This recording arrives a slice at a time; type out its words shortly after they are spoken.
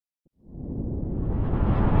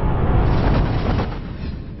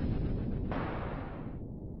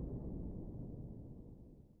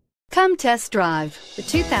Come test drive the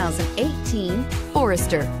 2018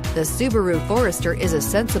 Forester. The Subaru Forester is a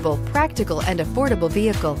sensible, practical, and affordable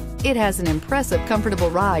vehicle. It has an impressive, comfortable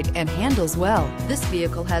ride and handles well. This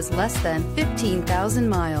vehicle has less than 15,000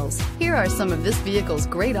 miles. Here are some of this vehicle's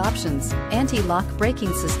great options: anti-lock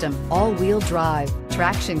braking system, all-wheel drive,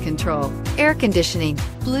 traction control, air conditioning,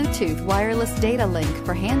 Bluetooth wireless data link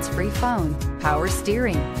for hands-free phone, power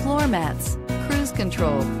steering, floor mats, cruise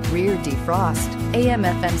control, rear defrost,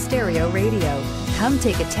 AM/FM stereo radio. Come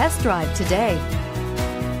take a test drive today.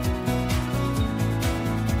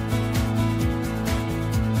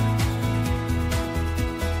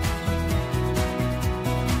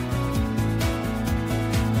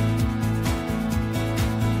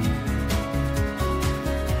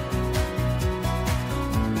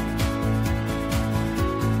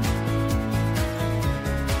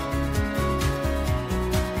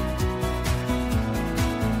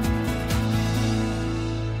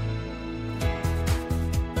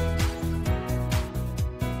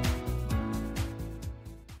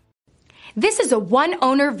 This is a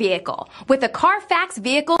one-owner vehicle with a Carfax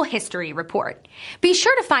Vehicle History Report. Be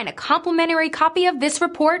sure to find a complimentary copy of this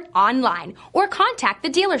report online or contact the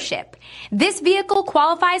dealership. This vehicle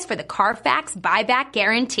qualifies for the Carfax Buyback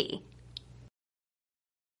Guarantee.